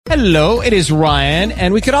Hello, it is Ryan,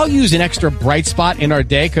 and we could all use an extra bright spot in our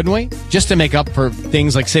day, couldn't we? Just to make up for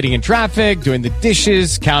things like sitting in traffic, doing the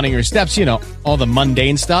dishes, counting your steps, you know, all the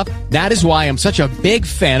mundane stuff. That is why I'm such a big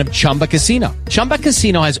fan of Chumba Casino. Chumba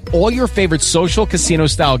Casino has all your favorite social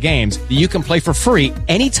casino-style games that you can play for free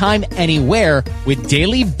anytime, anywhere with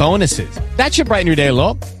daily bonuses. That should brighten your day a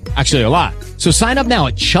little. Actually, a lot. So sign up now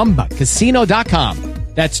at ChumbaCasino.com.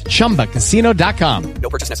 That's ChumbaCasino.com. No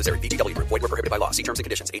purchase necessary. VGW Group. Void where prohibited by law. See terms and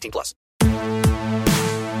conditions. 18+.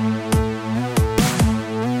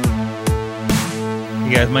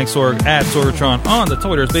 You guys, Mike Sorg at Sorgatron on the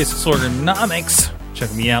Twitter's Basic Sorganomics.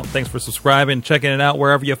 Check me out. Thanks for subscribing, checking it out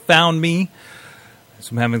wherever you found me. So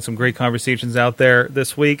I'm having some great conversations out there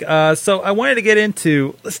this week. So I wanted to get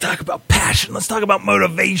into, let's talk about passion. Let's talk about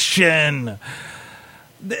motivation.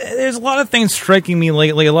 There's a lot of things striking me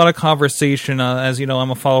lately, a lot of conversation. As you know,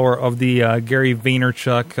 I'm a follower of the Gary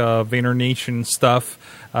Vaynerchuk, Vayner Nation stuff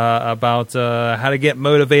about how to get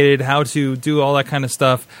motivated, how to do all that kind of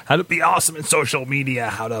stuff, how to be awesome in social media,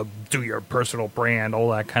 how to do your personal brand,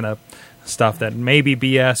 all that kind of stuff that may be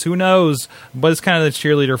BS, who knows, but it's kind of the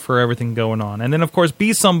cheerleader for everything going on. And then, of course,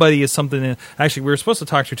 Be Somebody is something that, actually, we were supposed to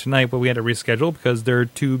talk to you tonight, but we had to reschedule because they're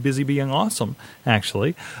too busy being awesome,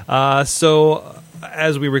 actually. So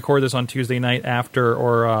as we record this on Tuesday night after,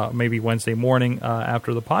 or maybe Wednesday morning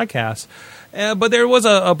after the podcast, but there was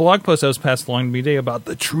a blog post that was passed along to me today about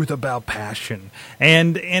the truth about passion.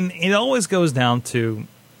 And it always goes down to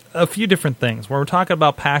a few different things. When we're talking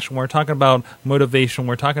about passion, we're talking about motivation,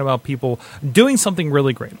 we're talking about people doing something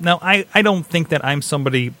really great. Now, I don't think that I'm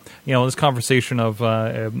somebody, you know, this conversation of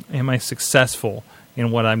am I successful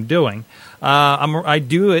in what I'm doing? I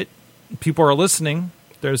do it. People are listening.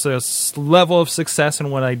 There's a level of success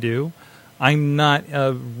in what I do. I'm not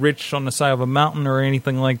rich on the side of a mountain or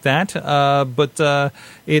anything like that, but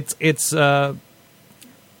it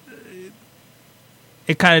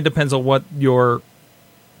kind of depends on what your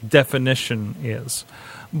definition is.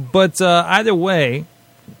 But either way,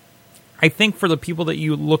 I think for the people that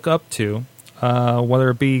you look up to,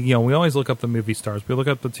 whether it be, you know, we always look up the movie stars, we look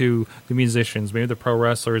up the musicians, maybe the pro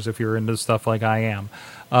wrestlers if you're into stuff like I am,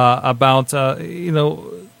 about you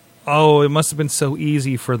know, oh, it must have been so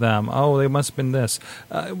easy for them. Oh, they must have been this.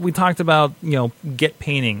 We talked about, you know, get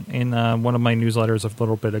painting in one of my newsletters a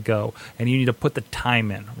little bit ago, and you need to put the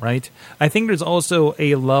time in, right? I think there's also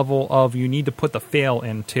a level of you need to put the fail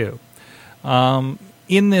in too.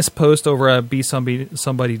 In this post over at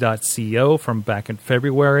besomebody.co from back in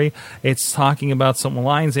February, it's talking about some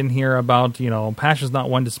lines in here about, you know, passion is not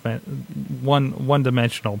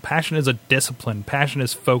one-dimensional. Passion is a discipline. Passion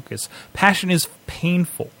is focus. Passion is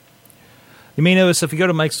painful. You may notice if you go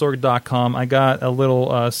to MikeSorg.com, I got a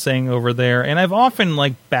little saying over there, and I've often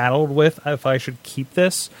battled with if I should keep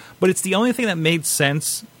this, but it's the only thing that made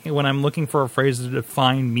sense when I'm looking for a phrase to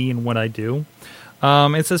define me and what I do.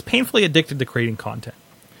 It says, painfully addicted to creating content.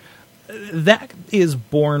 That is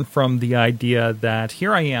born from the idea that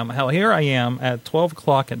here I am at 12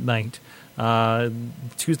 o'clock at night,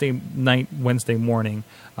 Tuesday night, Wednesday morning,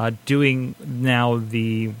 doing now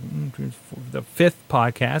the fifth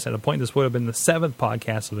podcast. At a point, this would have been the seventh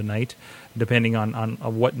podcast of the night, depending on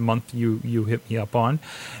what month you hit me up on.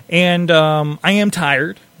 And I am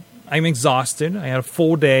tired. I'm exhausted. I had a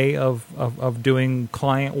full day of doing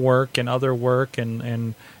client work and other work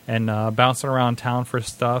and bouncing around town for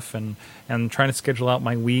stuff and trying to schedule out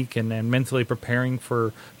my week and mentally preparing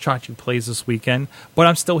for Chachi Plays this weekend. But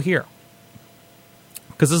I'm still here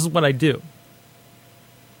because this is what I do.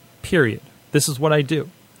 Period. This is what I do.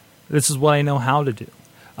 This is what I know how to do.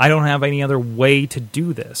 I don't have any other way to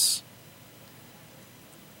do this.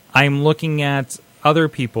 I'm looking at other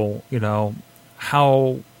people, you know,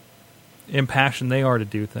 how impassioned they are to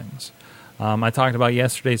do things. I talked about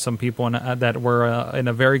yesterday some people that were in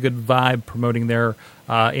a very good vibe promoting their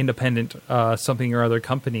independent something or other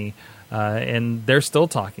company, and they're still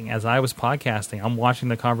talking. As I was podcasting, I'm watching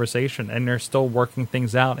the conversation, and they're still working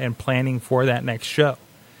things out and planning for that next show.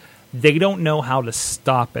 They don't know how to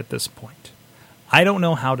stop at this point. I don't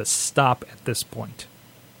know how to stop at this point.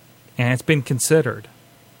 And it's been considered.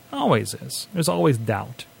 Always is. There's always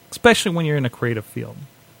doubt, especially when you're in a creative field.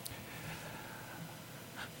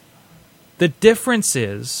 The difference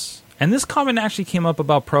is, and this comment actually came up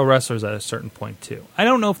about pro wrestlers at a certain point too. I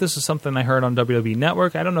don't know if this is something I heard on WWE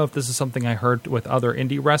Network. I don't know if this is something I heard with other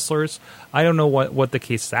indie wrestlers. I don't know what the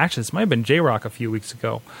case is. Actually, this might have been J-Rock a few weeks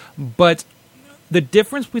ago. But the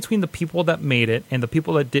difference between the people that made it and the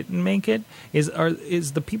people that didn't make it is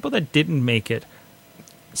the people that didn't make it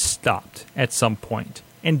stopped at some point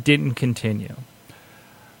and didn't continue.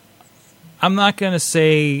 I'm not going to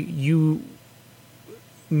say you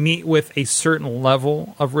meet with a certain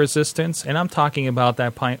level of resistance, and I'm talking about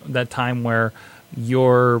that time where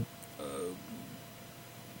you're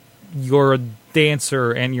a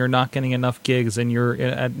dancer and you're not getting enough gigs and you're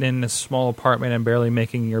in a small apartment and barely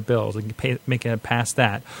making your bills and making it past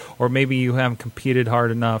that, or maybe you haven't competed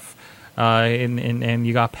hard enough and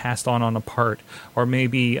you got passed on a part, or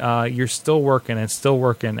maybe you're still working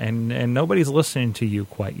and nobody's listening to you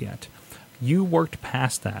quite yet. You worked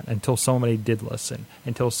past that until somebody did listen,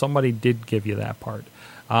 until somebody did give you that part,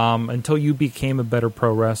 until you became a better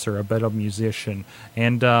pro wrestler, a better musician.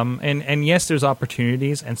 And yes, there's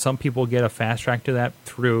opportunities, and some people get a fast track to that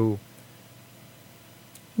through,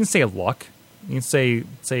 you can say luck, you can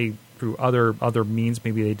say through other means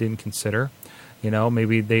maybe they didn't consider.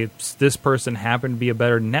 Maybe this person happened to be a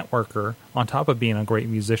better networker on top of being a great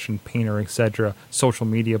musician, painter, etc., social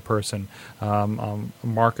media person,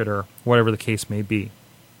 marketer, whatever the case may be.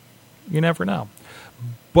 You never know.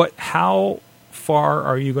 But how far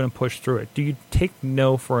are you going to push through it? Do you take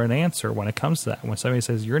no for an answer when it comes to that? When somebody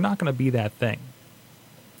says, you're not going to be that thing.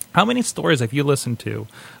 How many stories have you listened to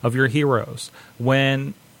of your heroes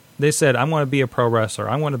when they said, I want to be a pro wrestler,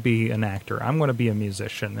 I want to be an actor, I'm going to be a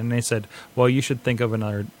musician, and they said, well, you should think of a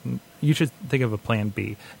plan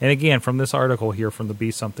B. And again, from this article here from the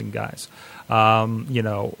Be Something guys,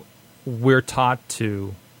 we're taught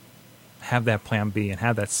to have that plan B and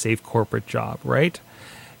have that safe corporate job, right?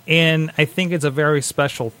 And I think it's a very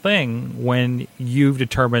special thing when you've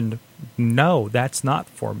determined, no, that's not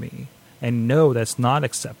for me, and no, that's not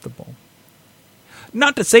acceptable.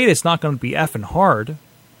 Not to say that it's not going to be effing hard.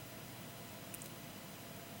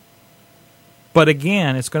 But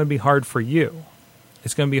again, it's going to be hard for you.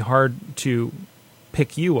 It's going to be hard to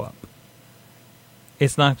pick you up.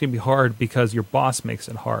 It's not going to be hard because your boss makes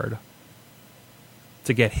it hard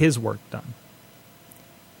to get his work done.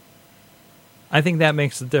 I think that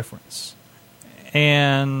makes the difference.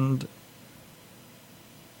 And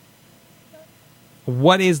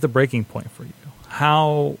what is the breaking point for you?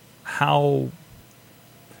 How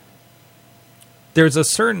there's a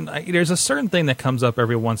certain thing that comes up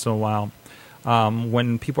every once in a while.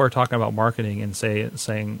 When people are talking about marketing and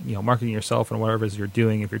saying, marketing yourself and whatever it is you're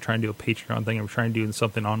doing, if you're trying to do a Patreon thing, or trying to do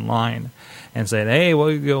something online, and saying, hey,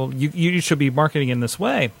 well, you should be marketing in this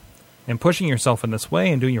way and pushing yourself in this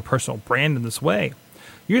way and doing your personal brand in this way.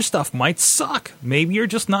 Your stuff might suck. Maybe you're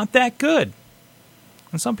just not that good.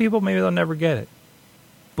 And some people, maybe they'll never get it.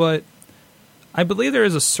 But I believe there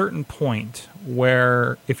is a certain point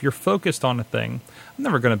where if you're focused on a thing, I'm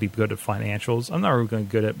never going to be good at financials. I'm never going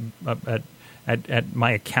to be good at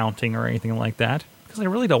my accounting or anything like that, because I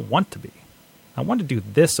really don't want to be. I want to do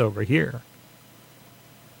this over here.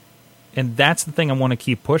 And that's the thing I want to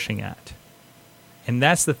keep pushing at. And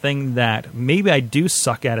that's the thing that maybe I do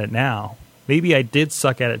suck at it now. Maybe I did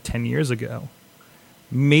suck at it 10 years ago.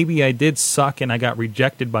 Maybe I did suck and I got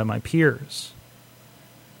rejected by my peers.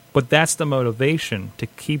 But that's the motivation to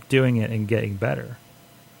keep doing it and getting better.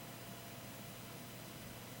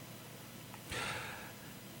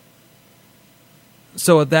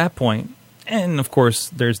 So at that point, and of course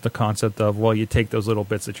there's the concept of, well, you take those little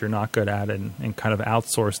bits that you're not good at and kind of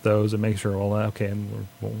outsource those and make sure, well, okay, and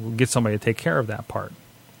we'll get somebody to take care of that part.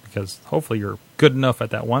 Because hopefully you're good enough at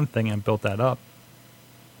that one thing and built that up.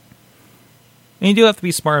 And you do have to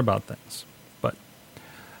be smart about things. But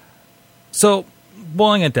so,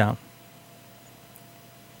 boiling it down.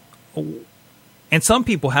 And some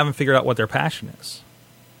people haven't figured out what their passion is.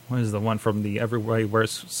 What is the one from the Everybody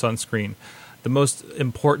Wears Sunscreen? The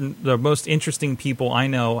most interesting people I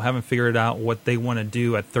know haven't figured out what they want to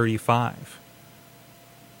do at 35.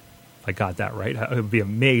 If I got that right, I would be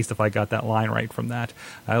amazed if I got that line right from that.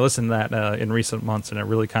 I listened to that in recent months, and it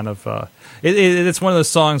really kind of it's one of those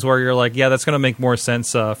songs where you're like, yeah, that's going to make more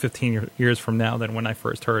sense 15 years from now than when I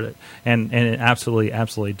first heard it, and it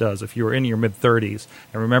absolutely does. If you were in your mid 30s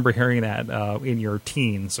and remember hearing that in your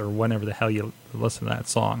teens or whenever the hell you listen to that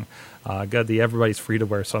song, the Everybody's Free to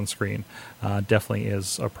Wear Sunscreen definitely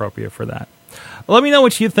is appropriate for that. Let me know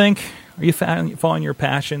what you think. Are you following your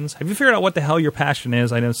passions? Have you figured out what the hell your passion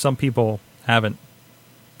is? I know some people haven't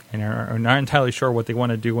and are not entirely sure what they want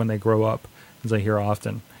to do when they grow up, as I hear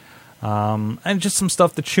often. And just some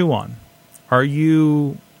stuff to chew on. Are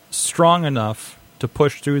you strong enough to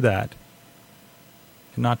push through that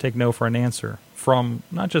and not take no for an answer? From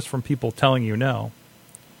not just from people telling you no,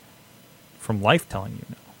 from life telling you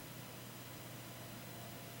no.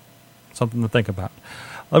 Something to think about.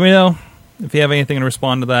 Let me know if you have anything to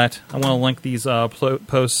respond to that, I want to link these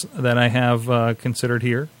posts that I have considered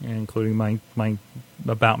here, including my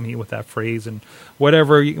about me with that phrase and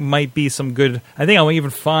whatever might be some good. I think I'll even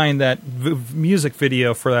find that music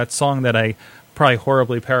video for that song that I probably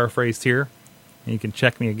horribly paraphrased here. And you can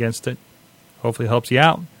check me against it. Hopefully it helps you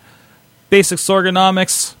out. Basic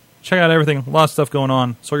Sorganomics. Check out everything. A lot of stuff going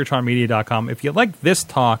on. Sorgatronmedia.com. If you like this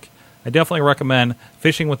talk, I definitely recommend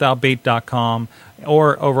fishingwithoutbait.com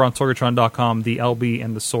or over on Sorgatron.com, the LB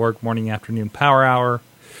and the Sorg morning afternoon power hour.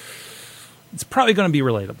 It's probably going to be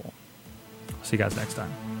relatable. See you guys next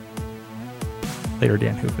time. Later,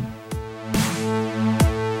 Dan Hooven.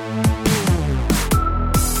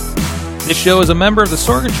 This show is a member of the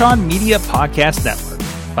Sorgatron Media Podcast Network.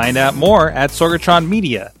 Find out more at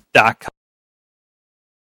sorgatronmedia.com.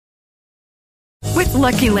 With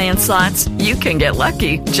Lucky Land Slots, you can get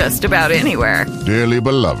lucky just about anywhere. Dearly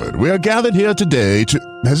beloved, we are gathered here today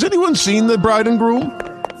to... Has anyone seen the bride and groom?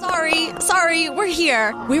 Sorry, we're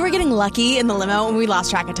here. We were getting lucky in the limo and we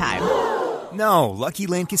lost track of time. No, Lucky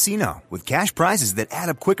Land Casino, with cash prizes that add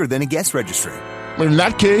up quicker than a guest registry. In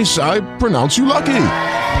that case, I pronounce you lucky.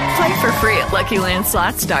 Play for free at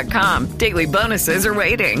LuckyLandSlots.com. Daily bonuses are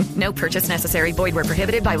waiting. No purchase necessary. Void where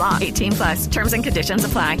prohibited by law. 18+. Terms and conditions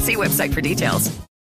apply. See website for details.